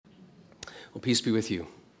Well, peace be with you.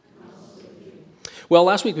 Well,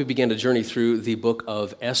 last week we began a journey through the book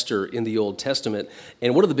of Esther in the Old Testament,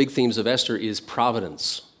 and one of the big themes of Esther is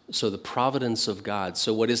providence. So the providence of God.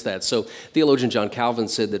 So what is that? So theologian John Calvin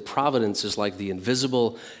said that providence is like the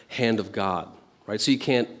invisible hand of God, right? So you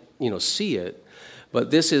can't, see it,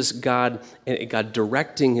 but this is God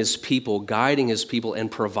directing his people, guiding his people,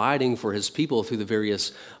 and providing for his people through the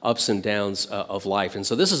various ups and downs of life. And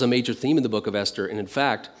so this is a major theme in the book of Esther, and in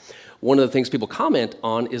fact, one of the things people comment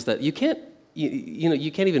on is that you can't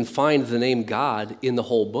even find the name God in the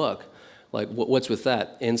whole book. Like, what's with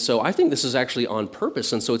that? And so I think this is actually on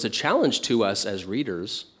purpose, and so it's a challenge to us as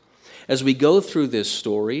readers. As we go through this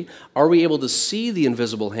story, are we able to see the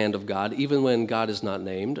invisible hand of God even when God is not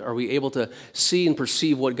named? Are we able to see and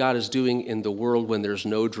perceive what God is doing in the world when there's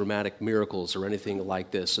no dramatic miracles or anything like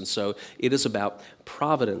this? And so it is about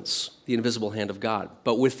providence, the invisible hand of God.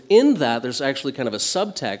 But within that, there's actually kind of a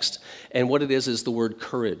subtext, and what it is the word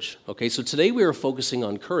courage. Okay, so today we are focusing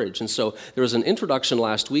on courage. And so there was an introduction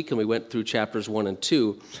last week, and we went through chapters 1 and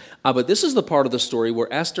 2. But this is the part of the story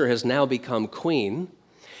where Esther has now become queen,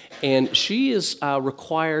 and she is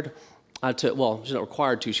required she's not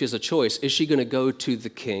required to, she has a choice. Is she going to go to the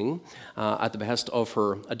king at the behest of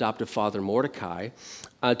her adoptive father Mordecai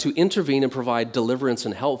to intervene and provide deliverance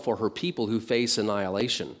and help for her people who face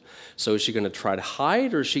annihilation? So is she going to try to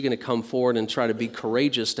hide, or is she going to come forward and try to be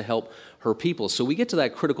courageous to help her people? So we get to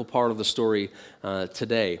that critical part of the story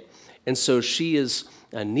today. And so she is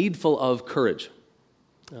needful of courage.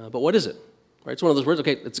 But what is it? Right, it's one of those words,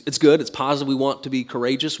 okay, it's good, it's positive, we want to be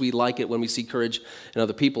courageous, we like it when we see courage in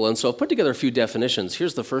other people. And so I've put together a few definitions.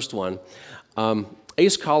 Here's the first one.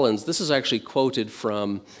 Ace Collins, this is actually quoted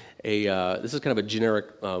from this is kind of a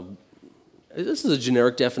generic, this is a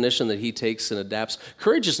generic definition that he takes and adapts.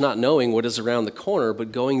 Courage is not knowing what is around the corner,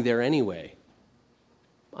 but going there anyway.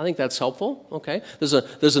 I think that's helpful, okay.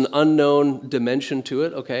 There's an unknown dimension to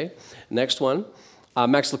it, okay. Next one.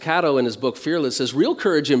 Max Lucado, in his book Fearless, says, real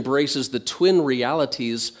courage embraces the twin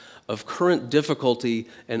realities of current difficulty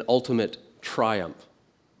and ultimate triumph.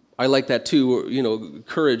 I like that too.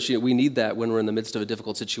 Courage, we need that when we're in the midst of a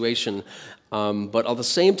difficult situation. But at the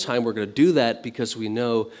same time, we're going to do that because we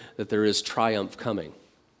know that there is triumph coming.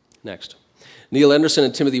 Next. Neil Anderson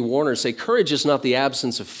and Timothy Warner say, courage is not the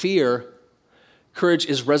absence of fear. Courage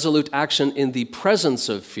is resolute action in the presence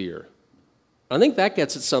of fear. I think that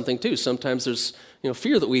gets at something too. Sometimes there's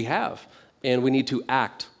fear that we have, and we need to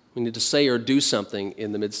act. We need to say or do something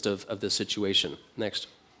in the midst of this situation. Next.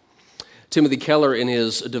 Timothy Keller, in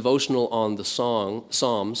his devotional on the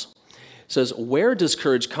Psalms, says, where does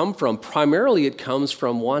courage come from? Primarily it comes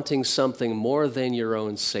from wanting something more than your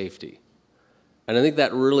own safety. And I think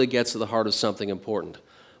that really gets to the heart of something important.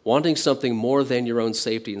 Wanting something more than your own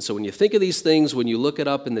safety. And so when you think of these things, when you look it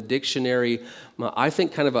up in the dictionary, I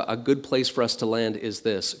think kind of a good place for us to land is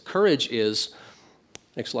this. Courage is,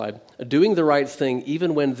 next slide, doing the right thing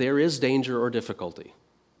even when there is danger or difficulty,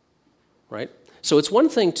 right? So it's one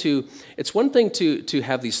thing to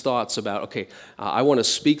have these thoughts about, okay, I want to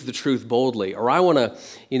speak the truth boldly, or I want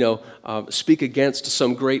to, speak against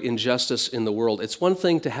some great injustice in the world. It's one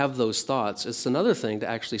thing to have those thoughts. It's another thing to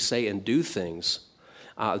actually say and do things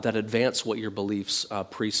that advance what your beliefs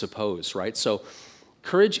presuppose, right? So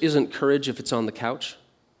courage isn't courage if it's on the couch.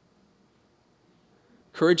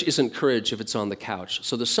 Courage isn't courage if it's on the couch.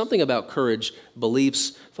 So there's something about courage,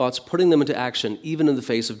 beliefs, thoughts, putting them into action, even in the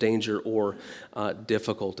face of danger or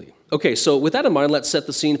difficulty. Okay, so with that in mind, let's set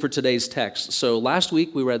the scene for today's text. So last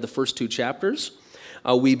week we read the first 2 chapters.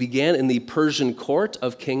 We began in the Persian court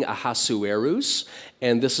of King Ahasuerus,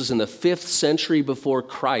 and this is in the 5th century before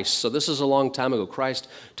Christ. So this is a long time ago. Christ,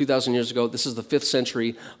 2,000 years ago. This is the 5th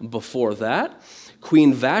century before that.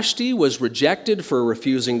 Queen Vashti was rejected for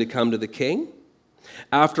refusing to come to the king.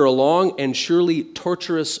 After a long and surely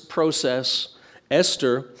torturous process,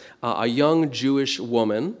 Esther, a young Jewish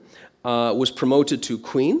woman, was promoted to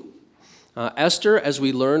queen. Esther, as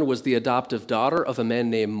we learned, was the adoptive daughter of a man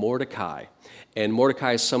named Mordecai. And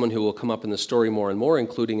Mordecai is someone who will come up in the story more and more,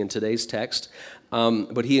 including in today's text.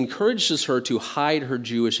 But he encourages her to hide her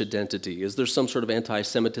Jewish identity. Is there some sort of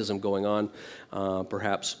anti-Semitism going on,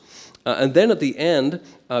 perhaps? And then at the end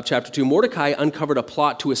of chapter 2, Mordecai uncovered a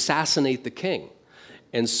plot to assassinate the king.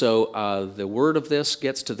 And so the word of this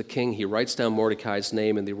gets to the king. He writes down Mordecai's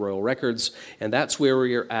name in the royal records, and that's where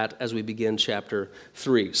we are at as we begin chapter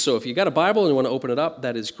 3. So if you got a Bible and you want to open it up,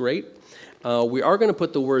 that is great. We are going to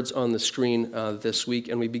put the words on the screen this week,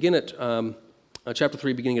 and we begin at chapter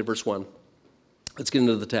 3, beginning at verse 1. Let's get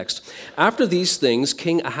into the text. After these things,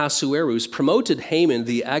 King Ahasuerus promoted Haman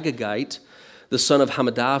the Agagite, the son of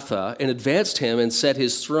Hammedatha, and advanced him and set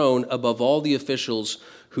his throne above all the officials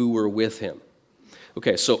who were with him.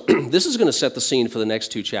 Okay, so this is going to set the scene for the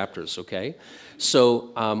next 2 chapters, okay?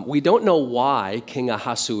 So we don't know why King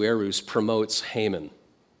Ahasuerus promotes Haman.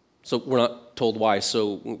 So we're not told why,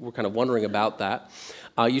 so we're kind of wondering about that.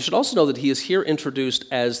 You should also know that he is here introduced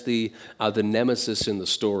as the nemesis in the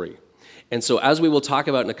story. And so as we will talk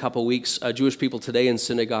about in a couple weeks, Jewish people today in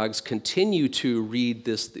synagogues continue to read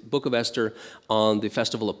the book of Esther on the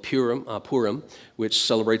festival of Purim, which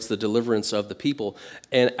celebrates the deliverance of the people.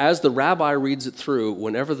 And as the rabbi reads it through,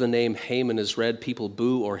 whenever the name Haman is read, people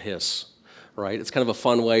boo or hiss, right? It's kind of a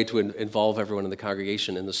fun way to involve everyone in the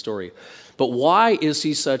congregation in the story. But why is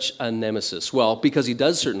he such a nemesis? Well, because he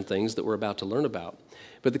does certain things that we're about to learn about.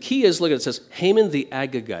 But the key is, look at it, it says Haman the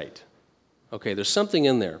Agagite. Okay, there's something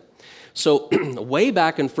in there. So way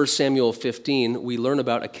back in 1 Samuel 15, we learn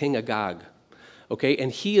about a king Agag, okay?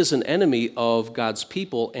 And he is an enemy of God's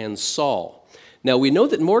people and Saul. Now, we know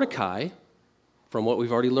that Mordecai, from what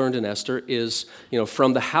we've already learned in Esther, is,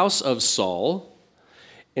 from the house of Saul.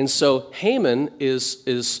 And so Haman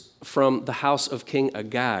is from the house of King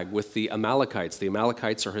Agag with the Amalekites. The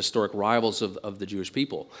Amalekites are historic rivals of the Jewish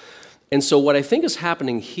people. And so what I think is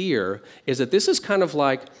happening here is that this is kind of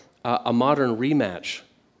like a modern rematch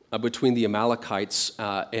between the Amalekites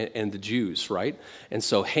and the Jews, right? And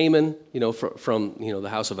so Haman, from the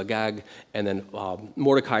house of Agag, and then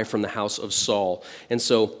Mordecai from the house of Saul. And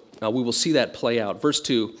so we will see that play out. Verse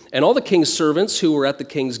 2, and all the king's servants who were at the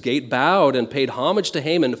king's gate bowed and paid homage to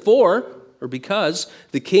Haman because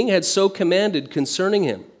the king had so commanded concerning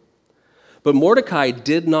him. But Mordecai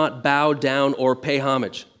did not bow down or pay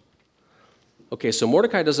homage. Okay, so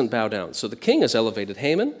Mordecai doesn't bow down. So the king has elevated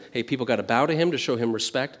Haman. Hey, people got to bow to him to show him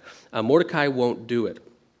respect. Mordecai won't do it.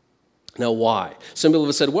 Now, why? Some people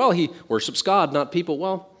have said, well, he worships God, not people.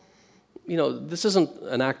 Well, this isn't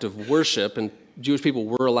an act of worship, and Jewish people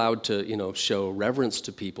were allowed to, show reverence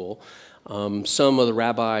to people. Some of the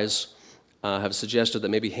rabbis have suggested that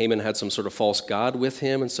maybe Haman had some sort of false god with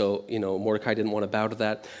him, and so, Mordecai didn't want to bow to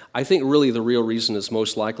that. I think really the real reason is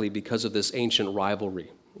most likely because of this ancient rivalry,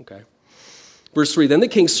 okay? Verse 3, then the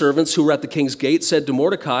king's servants who were at the king's gate said to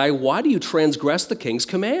Mordecai, why do you transgress the king's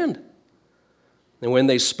command? And when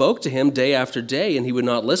they spoke to him day after day and he would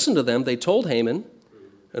not listen to them, they told Haman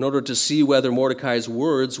in order to see whether Mordecai's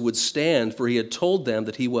words would stand, for he had told them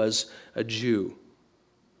that he was a Jew.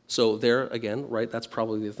 So there again, right, that's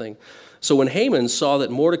probably the thing. So when Haman saw that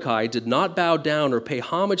Mordecai did not bow down or pay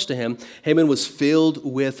homage to him, Haman was filled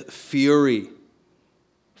with fury.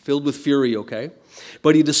 Filled with fury, okay?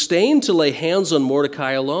 But he disdained to lay hands on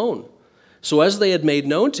Mordecai alone. So as they had made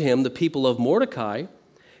known to him the people of Mordecai,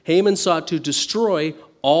 Haman sought to destroy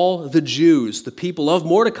all the Jews, the people of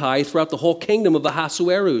Mordecai, throughout the whole kingdom of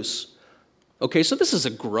Ahasuerus. Okay, so this is a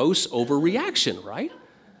gross overreaction, right?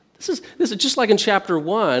 This is just like in chapter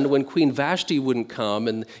 1 when Queen Vashti wouldn't come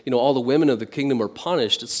and all the women of the kingdom are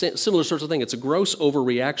punished. It's a similar sorts of thing. It's a gross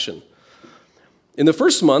overreaction. In the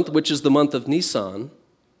first month, which is the month of Nisan,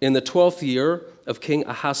 in the 12th year of King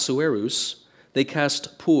Ahasuerus, they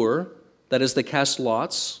cast pur, that is, they cast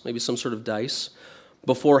lots, maybe some sort of dice,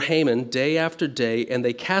 before Haman day after day, and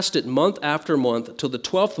they cast it month after month till the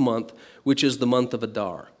 12th month, which is the month of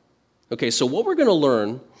Adar. Okay, so what we're going to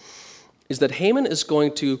learn is that Haman is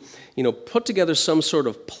going to, put together some sort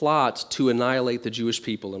of plot to annihilate the Jewish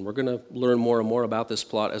people, and we're going to learn more and more about this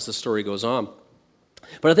plot as the story goes on.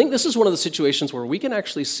 But I think this is one of the situations where we can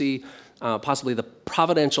actually see possibly the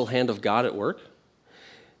providential hand of God at work.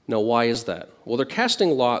 Now, why is that? Well, they're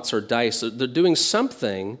casting lots or dice. They're doing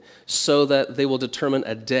something so that they will determine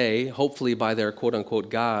a day, hopefully by their quote-unquote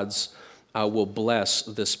gods, will bless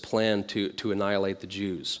this plan to annihilate the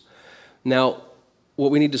Jews. Now,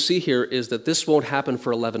 what we need to see here is that this won't happen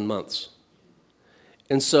for 11 months.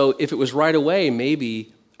 And so if it was right away,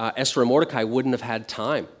 maybe Esther and Mordecai wouldn't have had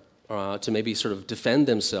time to maybe sort of defend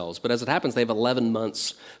themselves. But as it happens, they have 11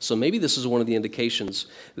 months. So maybe this is one of the indications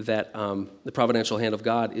that the providential hand of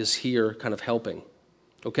God is here kind of helping.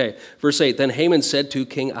 Okay, verse 8, then Haman said to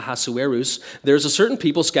King Ahasuerus, there's a certain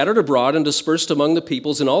people scattered abroad and dispersed among the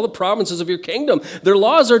peoples in all the provinces of your kingdom. Their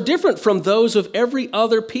laws are different from those of every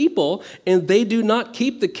other people, and they do not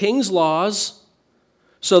keep the king's laws,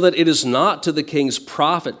 so that it is not to the king's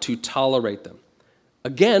profit to tolerate them.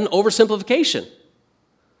 Again, oversimplification.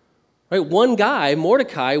 Right? One guy,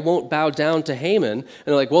 Mordecai, won't bow down to Haman, and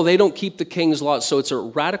they're like, well, they don't keep the king's laws. So it's a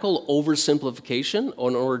radical oversimplification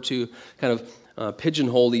in order to kind of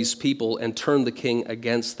pigeonhole these people and turn the king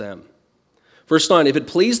against them. Verse 9, if it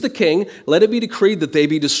please the king, let it be decreed that they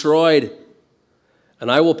be destroyed.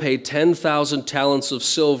 And I will pay 10,000 talents of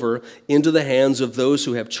silver into the hands of those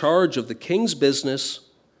who have charge of the king's business,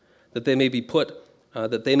 that they may put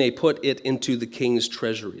it into the king's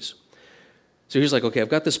treasuries. So he's like, okay, I've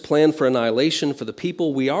got this plan for annihilation for the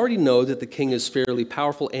people. We already know that the king is fairly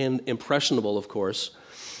powerful and impressionable, of course.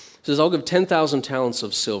 He says, I'll give 10,000 talents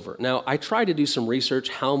of silver. Now, I tried to do some research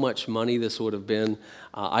how much money this would have been.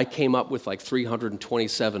 I came up with like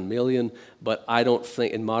 327 million, but I don't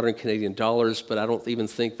think, in modern Canadian dollars, but I don't even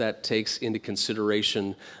think that takes into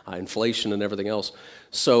consideration inflation and everything else.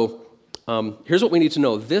 So here's what we need to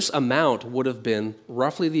know. This amount would have been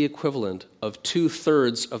roughly the equivalent of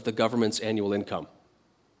 2/3 of the government's annual income.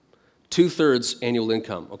 2/3 annual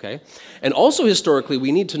income, okay? And also historically,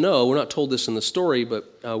 we need to know, we're not told this in the story,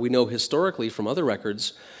 but we know historically from other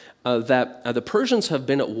records that the Persians have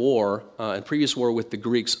been at war, in previous war with the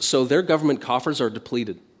Greeks, so their government coffers are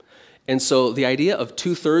depleted. And so the idea of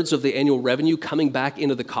 2/3 of the annual revenue coming back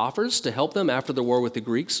into the coffers to help them after the war with the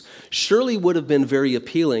Greeks surely would have been very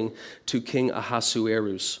appealing to King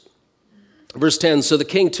Ahasuerus. Verse 10, so the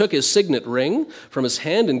king took his signet ring from his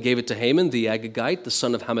hand and gave it to Haman, the Agagite, the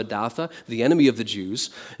son of Hammedatha, the enemy of the Jews.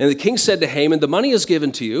 And the king said to Haman, the money is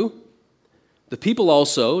given to you, the people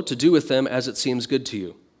also, to do with them as it seems good to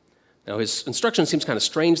you. Now his instruction seems kind of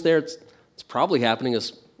strange there. It's probably happening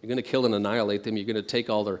as you're going to kill and annihilate them. You're going to take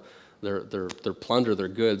all their plunder, their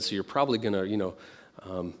goods. So you're probably going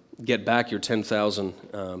to, get back your 10,000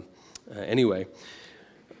 anyway.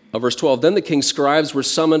 Verse 12, then the king's scribes were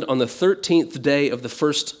summoned on the 13th day of the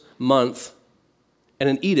first month, and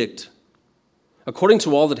an edict, according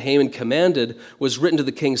to all that Haman commanded, was written to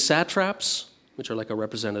the king's satraps, which are like a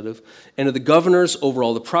representative, and to the governors over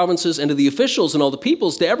all the provinces, and to the officials and all the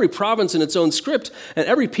peoples, to every province in its own script, and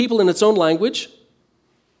every people in its own language,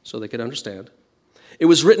 so they could understand. It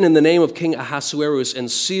was written in the name of King Ahasuerus and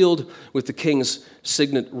sealed with the king's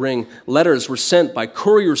signet ring. Letters were sent by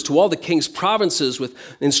couriers to all the king's provinces with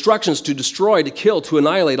instructions to destroy, to kill, to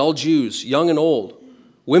annihilate all Jews, young and old,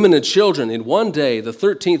 women and children, in one day, the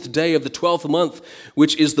 13th day of the 12th month,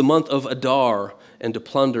 which is the month of Adar, and to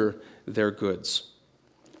plunder their goods.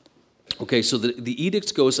 Okay, so the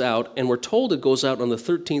edict goes out, and we're told it goes out on the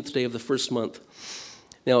 13th day of the first month.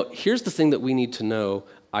 Now, here's the thing that we need to know,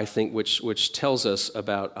 I think, which tells us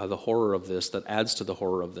about the horror of this, that adds to the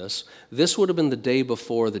horror of this. This would have been the day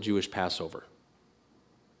before the Jewish Passover.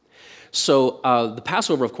 So the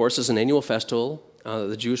Passover, of course, is an annual festival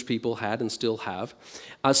the Jewish people had and still have.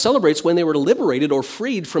 Celebrates when they were liberated or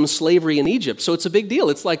freed from slavery in Egypt. So it's a big deal.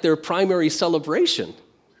 It's like their primary celebration.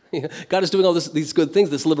 God is doing all these good things,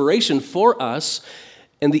 this liberation for us,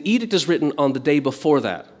 and the edict is written on the day before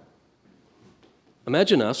that.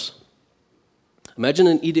 Imagine us. Imagine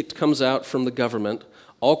an edict comes out from the government.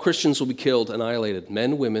 All Christians will be killed, annihilated.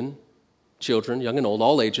 Men, women, children, young and old,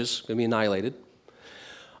 all ages, going to be annihilated.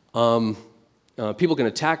 People can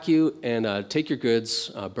attack you and take your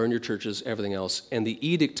goods, burn your churches, everything else. And the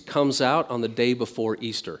edict comes out on the day before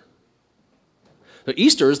Easter. So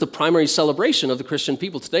Easter is the primary celebration of the Christian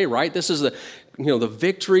people today, right? This is the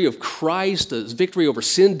victory of Christ, the victory over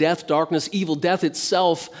sin, death, darkness, evil, death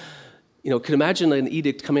itself. Can imagine an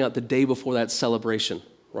edict coming out the day before that celebration,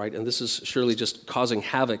 right? And this is surely just causing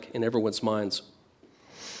havoc in everyone's minds.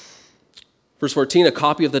 Verse 14, a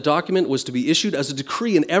copy of the document was to be issued as a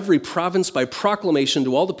decree in every province by proclamation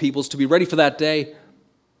to all the peoples to be ready for that day.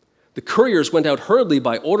 The couriers went out hurriedly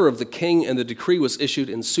by order of the king, and the decree was issued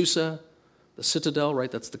in Susa, the citadel,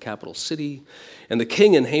 right? That's the capital city. And the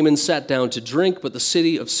king and Haman sat down to drink, but the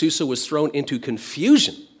city of Susa was thrown into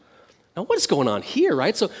confusion. Now, what is going on here,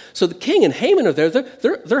 right? So the king and Haman are there.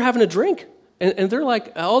 They're having a drink. And they're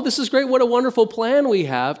like, oh, this is great. What a wonderful plan we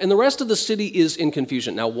have. And the rest of the city is in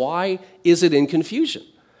confusion. Now, why is it in confusion?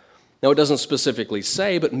 Now, it doesn't specifically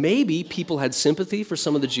say, but maybe people had sympathy for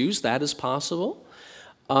some of the Jews. That is possible.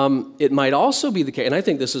 It might also be the case, and I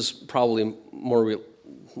think this is probably more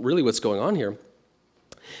really what's going on here,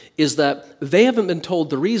 is that they haven't been told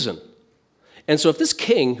the reason. And so if this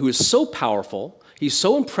king, who is so powerful, he's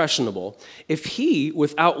so impressionable, if he,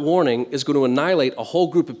 without warning, is going to annihilate a whole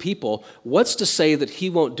group of people, what's to say that he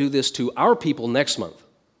won't do this to our people next month?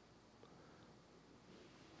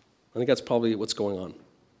 I think that's probably what's going on.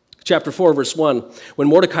 Chapter 4, verse 1, when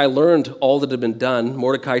Mordecai learned all that had been done,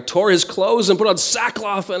 Mordecai tore his clothes and put on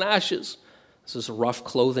sackcloth and ashes. This is rough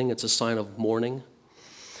clothing. It's a sign of mourning.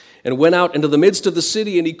 And went out into the midst of the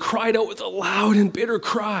city, and he cried out with a loud and bitter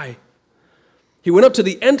cry. He went up to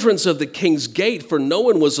the entrance of the king's gate, for no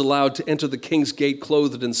one was allowed to enter the king's gate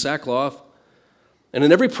clothed in sackcloth. And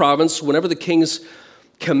in every province, whenever the king's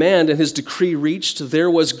command and his decree reached, there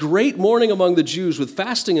was great mourning among the Jews with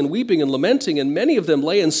fasting and weeping and lamenting, and many of them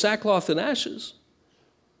lay in sackcloth and ashes.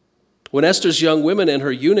 When Esther's young women and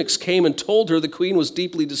her eunuchs came and told her, the queen was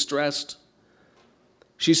deeply distressed.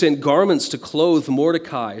 She sent garments to clothe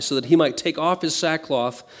Mordecai so that he might take off his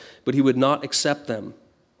sackcloth, but he would not accept them.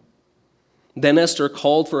 Then Esther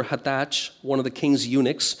called for Hathach, one of the king's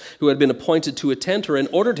eunuchs, who had been appointed to attend her, and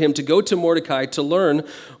ordered him to go to Mordecai to learn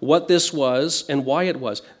what this was and why it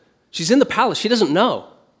was. She's in the palace. She doesn't know.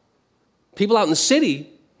 People out in the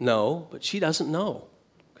city know, but she doesn't know.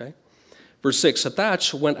 Okay? Verse 6,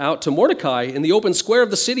 Hathach went out to Mordecai in the open square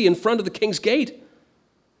of the city in front of the king's gate.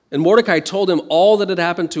 And Mordecai told him all that had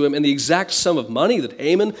happened to him and the exact sum of money that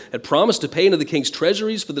Haman had promised to pay into the king's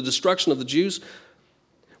treasuries for the destruction of the Jews.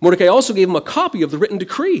 Mordecai also gave him a copy of the written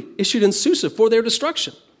decree issued in Susa for their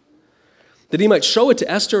destruction, that he might show it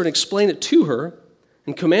to Esther and explain it to her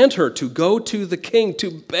and command her to go to the king to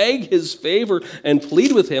beg his favor and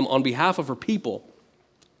plead with him on behalf of her people.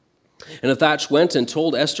 And Hathach went and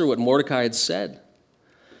told Esther what Mordecai had said.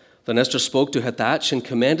 Then Esther spoke to Hathach and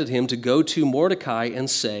commanded him to go to Mordecai and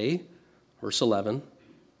say, verse 11,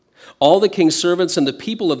 all the king's servants and the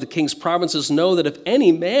people of the king's provinces know that if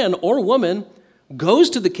any man or woman goes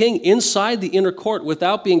to the king inside the inner court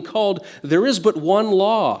without being called, there is but one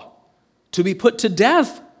law, to be put to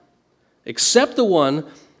death, except the one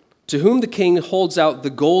to whom the king holds out the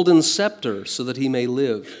golden scepter so that he may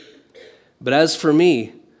live. But as for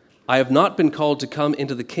me, I have not been called to come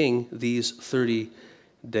into the king these 30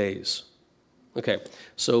 days. Okay,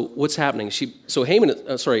 so what's happening?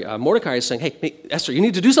 Mordecai is saying, hey, Esther, you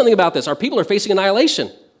need to do something about this. Our people are facing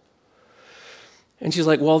annihilation. And she's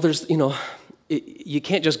like, well, you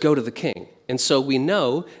can't just go to the king. And so we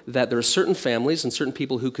know that there are certain families and certain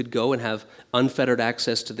people who could go and have unfettered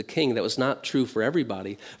access to the king. That was not true for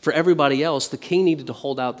everybody. For everybody else, the king needed to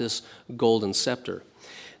hold out this golden scepter.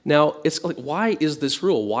 Now, it's like, why is this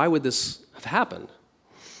rule? Why would this have happened?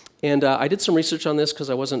 And I did some research on this because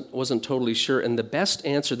I wasn't totally sure. And the best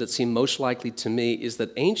answer that seemed most likely to me is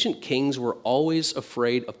that ancient kings were always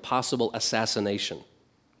afraid of possible assassination,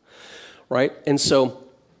 right? And so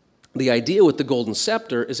the idea with the golden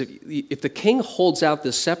scepter is if the king holds out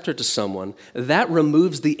this scepter to someone, that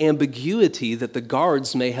removes the ambiguity that the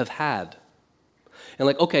guards may have had. And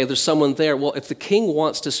like, okay, there's someone there. Well, if the king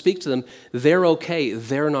wants to speak to them, they're okay.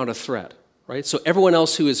 They're not a threat, right? So everyone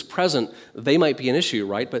else who is present, they might be an issue,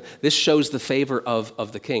 right? But this shows the favor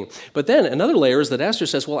of the king. But then another layer is that Esther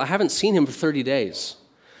says, well, I haven't seen him for 30 days.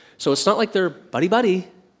 So it's not like they're buddy-buddy.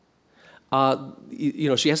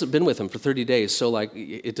 She hasn't been with him for 30 days. So,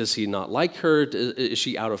 does he not like her? Is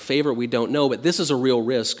she out of favor? We don't know. But this is a real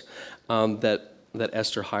risk that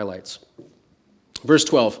Esther highlights. Verse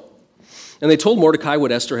 12. And they told Mordecai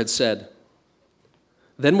what Esther had said.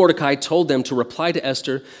 Then Mordecai told them to reply to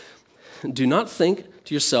Esther, do not think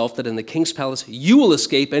to yourself that in the king's palace you will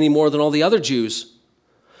escape any more than all the other Jews.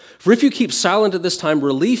 For if you keep silent at this time,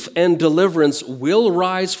 relief and deliverance will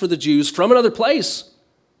rise for the Jews from another place.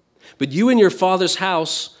 But you and your father's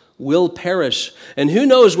house will perish. And who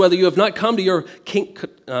knows whether you have not come to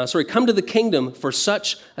the kingdom for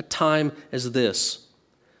such a time as this.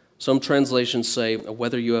 Some translations say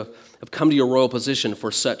whether you have come to your royal position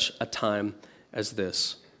for such a time as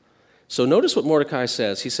this. So notice what Mordecai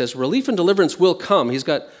says. He says, relief and deliverance will come. He's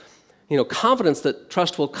got, confidence that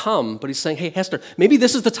trust will come. But he's saying, hey, Esther, maybe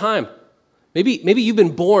this is the time. Maybe you've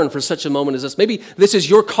been born for such a moment as this. Maybe this is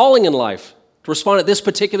your calling in life. To respond at this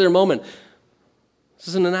particular moment. This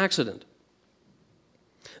isn't an accident.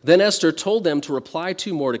 Then Esther told them to reply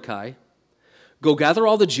to Mordecai, go gather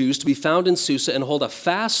all the Jews to be found in Susa and hold a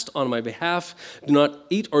fast on my behalf. Do not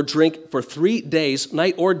eat or drink for 3 days,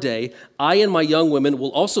 night or day. I and my young women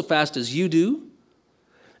will also fast as you do.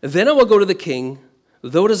 Then I will go to the king,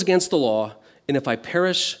 though it is against the law, and if I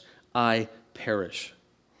perish, I perish.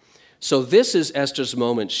 So this is Esther's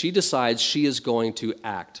moment. She decides she is going to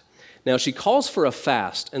act. Now, she calls for a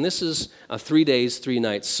fast, and this is 3 days, 3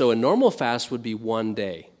 nights. So a normal fast would be 1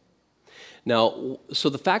 day. Now, so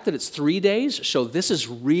the fact that it's 3 days show this is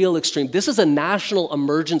real extreme. This is a national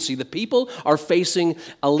emergency. The people are facing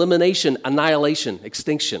elimination, annihilation,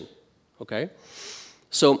 extinction. Okay?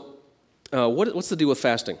 So what's the deal with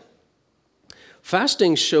fasting?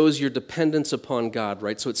 Fasting shows your dependence upon God,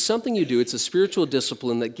 right? So it's something you do. It's a spiritual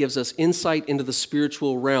discipline that gives us insight into the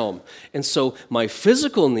spiritual realm. And so my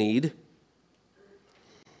physical need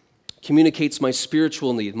communicates my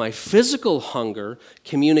spiritual need. My physical hunger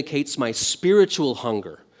communicates my spiritual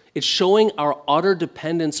hunger. It's showing our utter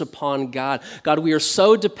dependence upon God. God, we are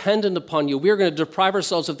so dependent upon you. We are going to deprive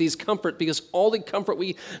ourselves of these comfort because all the comfort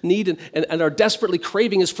we need and are desperately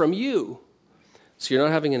craving is from you. So you're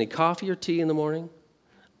not having any coffee or tea in the morning.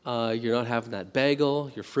 You're not having that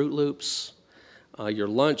bagel, your Fruit Loops, your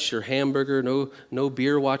lunch, your hamburger, no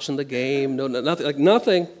beer watching the game,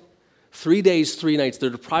 nothing. 3 days, 3 nights, they're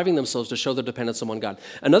depriving themselves to show their dependence upon God.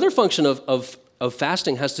 Another function of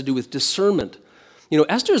fasting has to do with discernment. You know,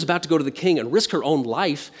 Esther is about to go to the king and risk her own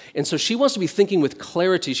life, and so she wants to be thinking with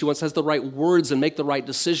clarity. She wants to have the right words and make the right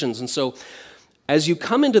decisions. And so as you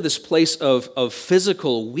come into this place of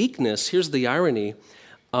physical weakness, here's the irony,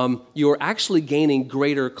 you're actually gaining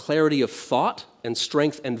greater clarity of thought and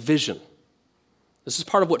strength and vision. This is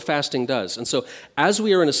part of what fasting does. And so as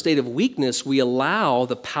we are in a state of weakness, we allow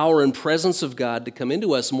the power and presence of God to come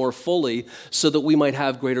into us more fully so that we might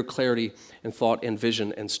have greater clarity and thought and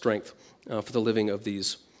vision and strength for the living of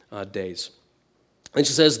these days. And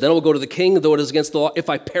she says, then I will go to the king, though it is against the law. If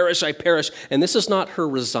I perish, I perish. And this is not her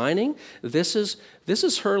resigning. This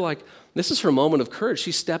is her moment of courage.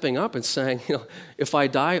 She's stepping up and saying, if I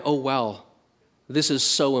die, oh well, this is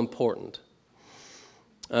so important.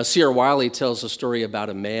 C.R. Wiley tells a story about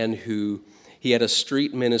a man who he had a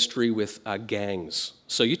street ministry with gangs.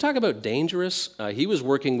 So you talk about dangerous. He was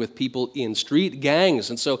working with people in street gangs.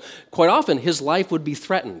 And so quite often his life would be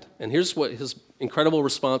threatened. And here's what his incredible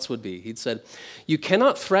response would be. He'd said, you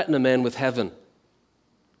cannot threaten a man with heaven.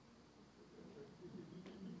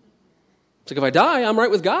 It's like, if I die, I'm right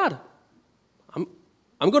with God. I'm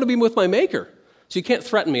going to be with my Maker. So you can't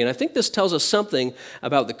threaten me. And I think this tells us something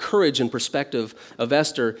about the courage and perspective of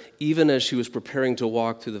Esther, even as she was preparing to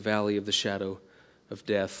walk through the valley of the shadow of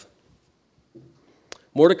death.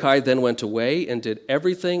 Mordecai then went away and did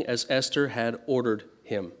everything as Esther had ordered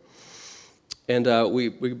him. And we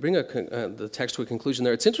bring the text to a conclusion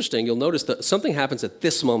there. It's interesting. You'll notice that something happens at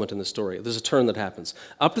this moment in the story. There's a turn that happens.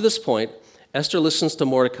 Up to this point, Esther listens to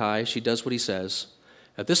Mordecai. She does what he says.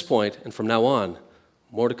 At this point, and from now on,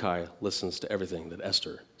 Mordecai listens to everything that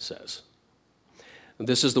Esther says. And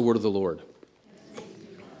this is the word of the Lord.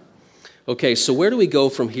 Okay, so where do we go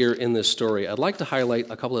from here in this story? I'd like to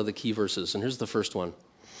highlight a couple of the key verses, and here's the first one.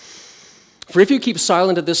 For if you keep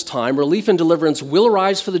silent at this time, relief and deliverance will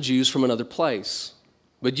arise for the Jews from another place.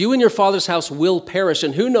 But you and your father's house will perish,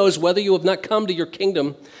 and who knows whether you have not come to your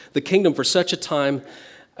kingdom, the kingdom for such a time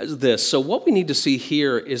as this. So what we need to see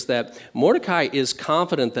here is that Mordecai is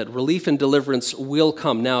confident that relief and deliverance will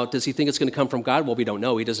come. Now, does he think it's going to come from God? Well, we don't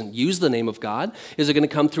know. He doesn't use the name of God. Is it going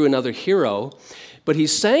to come through another hero? But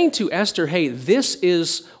he's saying to Esther, hey, this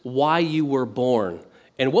is why you were born.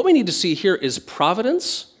 And what we need to see here is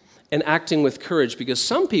providence and acting with courage, because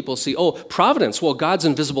some people see, providence, well, God's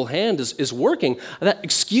invisible hand is working. That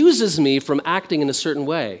excuses me from acting in a certain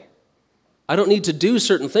way. I don't need to do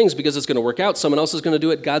certain things because it's going to work out. Someone else is going to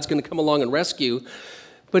do it. God's going to come along and rescue.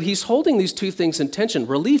 But he's holding these two things in tension.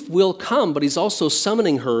 Relief will come, but he's also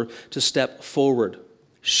summoning her to step forward.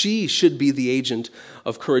 She should be the agent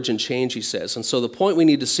of courage and change, he says. And so the point we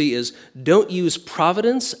need to see is don't use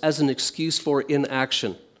providence as an excuse for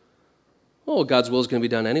inaction. Oh, God's will is going to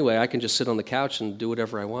be done anyway. I can just sit on the couch and do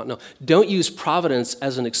whatever I want. No, don't use providence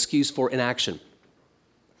as an excuse for inaction.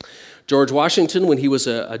 George Washington, when he was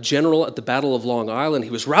a general at the Battle of Long Island, he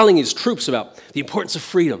was rallying his troops about the importance of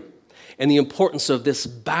freedom and the importance of this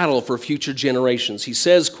battle for future generations. He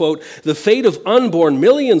says, quote, the fate of unborn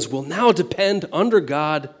millions will now depend under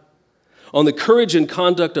God on the courage and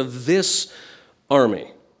conduct of this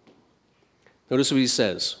army. Notice what he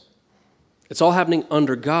says. It's all happening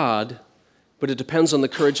under God, but it depends on the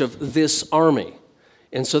courage of this army.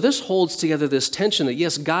 And so this holds together this tension that,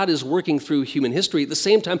 yes, God is working through human history. At the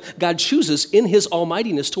same time, God chooses in his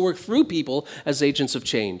almightiness to work through people as agents of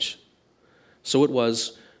change. So it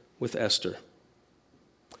was with Esther.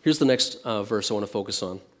 Here's the next verse I want to focus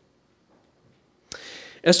on.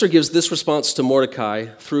 Esther gives this response to Mordecai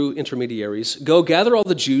through intermediaries. Go gather all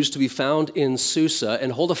the Jews to be found in Susa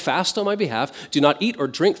and hold a fast on my behalf. Do not eat or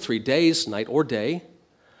drink 3 days, night or day.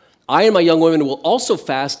 I and my young women will also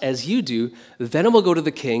fast as you do. Then I will go to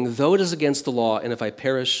the king, though it is against the law, and if I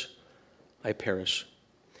perish, I perish.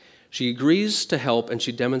 She agrees to help, and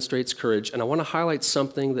she demonstrates courage. And I want to highlight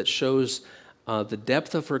something that shows the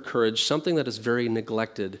depth of her courage, something that is very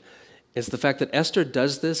neglected. It's the fact that Esther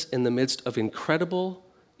does this in the midst of incredible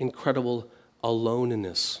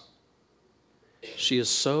aloneness. She is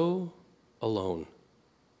so alone.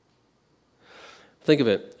 Think of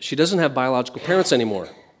it. She doesn't have biological parents anymore.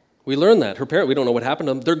 We learn that. Her parents, we don't know what happened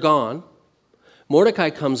to them. They're gone.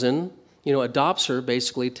 Mordecai comes in adopts her,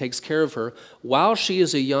 basically takes care of her. While she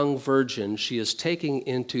is a young virgin, she is taken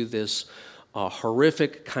into this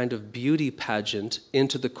horrific kind of beauty pageant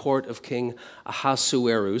into the court of King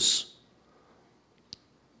Ahasuerus,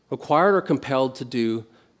 required or compelled to do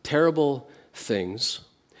terrible things.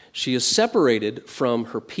 She is separated from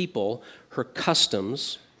her people, her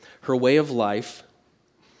customs, her way of life.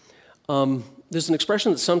 There's an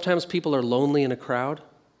expression that sometimes people are lonely in a crowd.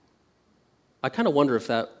 I kind of wonder if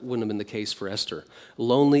that wouldn't have been the case for Esther.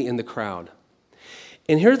 Lonely in the crowd.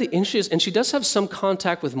 And she does have some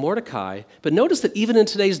contact with Mordecai, but notice that even in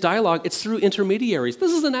today's dialogue, it's through intermediaries.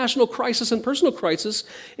 This is a national crisis and personal crisis,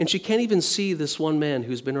 and she can't even see this one man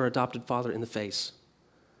who's been her adopted father in the face.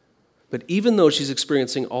 But even though she's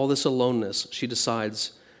experiencing all this aloneness, she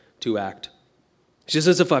decides to act. She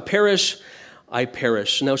says, if I perish, I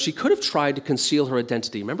perish. Now, she could have tried to conceal her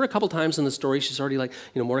identity. Remember a couple times in the story, she's already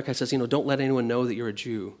Mordecai says, don't let anyone know that you're a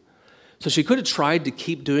Jew. So she could have tried to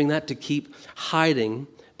keep doing that, to keep hiding,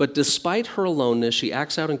 but despite her aloneness, she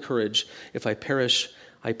acts out in courage. If I perish,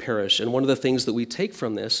 I perish. And one of the things that we take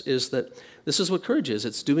from this is that this is what courage is.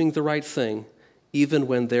 It's doing the right thing, even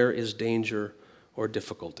when there is danger or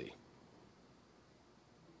difficulty.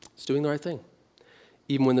 It's doing the right thing,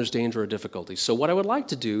 even when there's danger or difficulty. So what I would like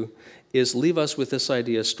to do is leave us with this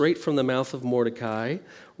idea straight from the mouth of Mordecai,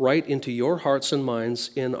 right into your hearts and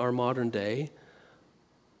minds in our modern day,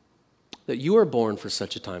 that you are born for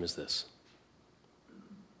such a time as this.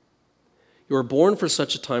 You are born for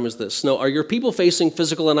such a time as this. Now, are your people facing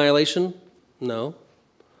physical annihilation? No.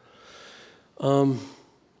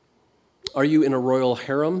 Are you in a royal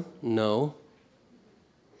harem? No.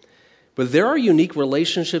 But there are unique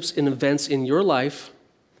relationships and events in your life.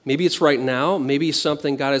 Maybe it's right now, maybe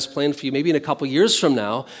something God has planned for you, maybe in a couple years from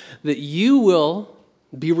now, that you will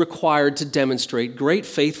be required to demonstrate great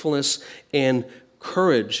faithfulness and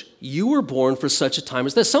courage. You were born for such a time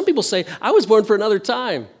as this. Some people say, I was born for another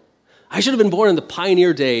time. I should have been born in the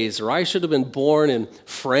pioneer days, or I should have been born in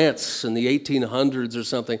France in the 1800s or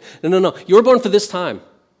something. No. You were born for this time.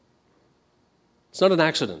 It's not an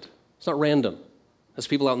accident. It's not random, as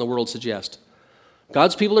people out in the world suggest.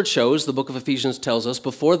 God's people are chose, the book of Ephesians tells us,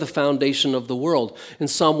 before the foundation of the world. In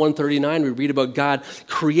Psalm 139, we read about God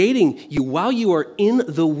creating you while you are in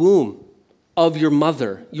the womb of your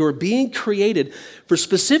mother. You're being created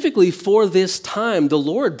specifically for this time. The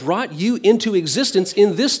Lord brought you into existence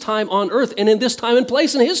in this time on earth and in this time and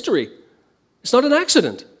place in history. It's not an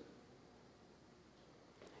accident.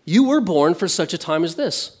 You were born for such a time as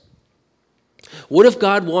this. What if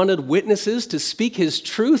God wanted witnesses to speak his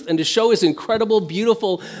truth and to show his incredible,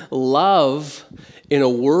 beautiful love in a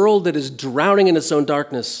world that is drowning in its own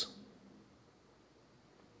darkness?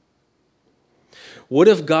 What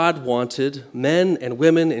if God wanted men and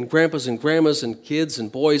women and grandpas and grandmas and kids and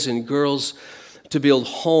boys and girls to build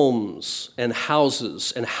homes and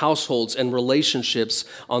houses and households and relationships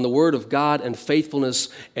on the word of God and faithfulness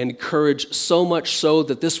and courage, so much so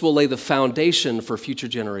that this will lay the foundation for future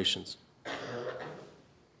generations?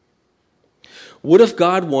 What if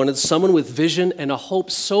God wanted someone with vision and a hope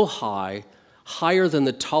so high, higher than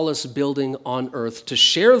the tallest building on earth, to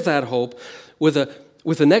share that hope with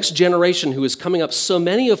the next generation who is coming up, so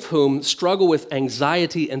many of whom struggle with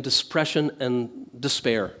anxiety and depression and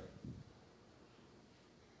despair?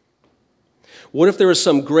 What if there was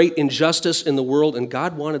some great injustice in the world and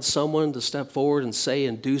God wanted someone to step forward and say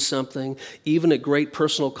and do something, even at great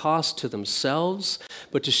personal cost to themselves,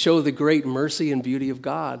 but to show the great mercy and beauty of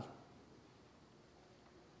God?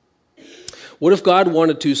 What if God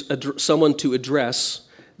wanted someone to address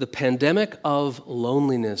the pandemic of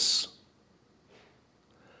loneliness,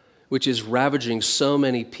 which is ravaging so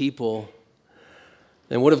many people?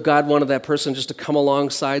 And what if God wanted that person just to come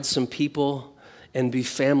alongside some people and be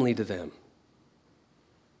family to them?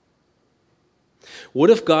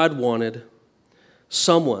 What if God wanted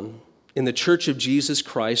someone in the Church of Jesus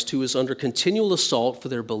Christ who is under continual assault for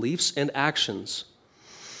their beliefs and actions,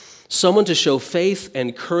 someone to show faith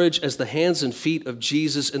and courage as the hands and feet of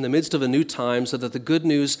Jesus in the midst of a new time, so that the good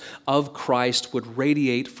news of Christ would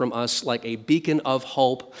radiate from us like a beacon of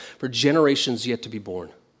hope for generations yet to be born?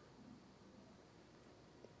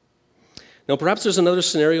 Now, perhaps there's another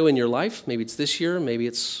scenario in your life. Maybe it's this year, maybe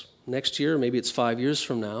it's next year, maybe it's 5 years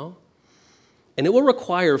from now. And it will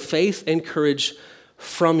require faith and courage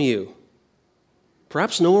from you.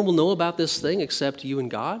 Perhaps no one will know about this thing except you and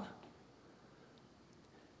God.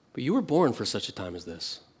 But you were born for such a time as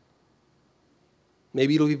this.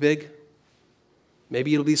 Maybe it'll be big.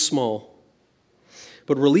 Maybe it'll be small.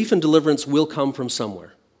 But relief and deliverance will come from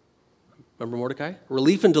somewhere. Remember Mordecai?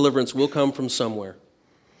 Relief and deliverance will come from somewhere.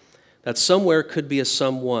 That somewhere could be a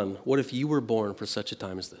someone. What if you were born for such a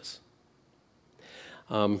time as this?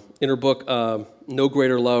 In her book, No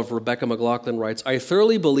Greater Love, Rebecca McLaughlin writes, I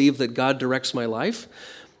thoroughly believe that God directs my life,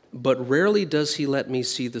 but rarely does he let me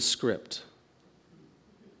see the script.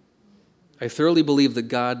 I thoroughly believe that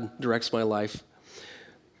God directs my life,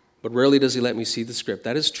 but rarely does he let me see the script.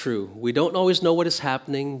 That is true. We don't always know what is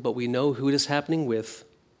happening, but we know who it is happening with.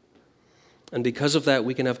 And because of that,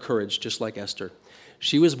 we can have courage, just like Esther.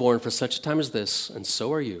 She was born for such a time as this, and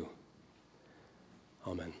so are you.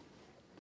 Amen.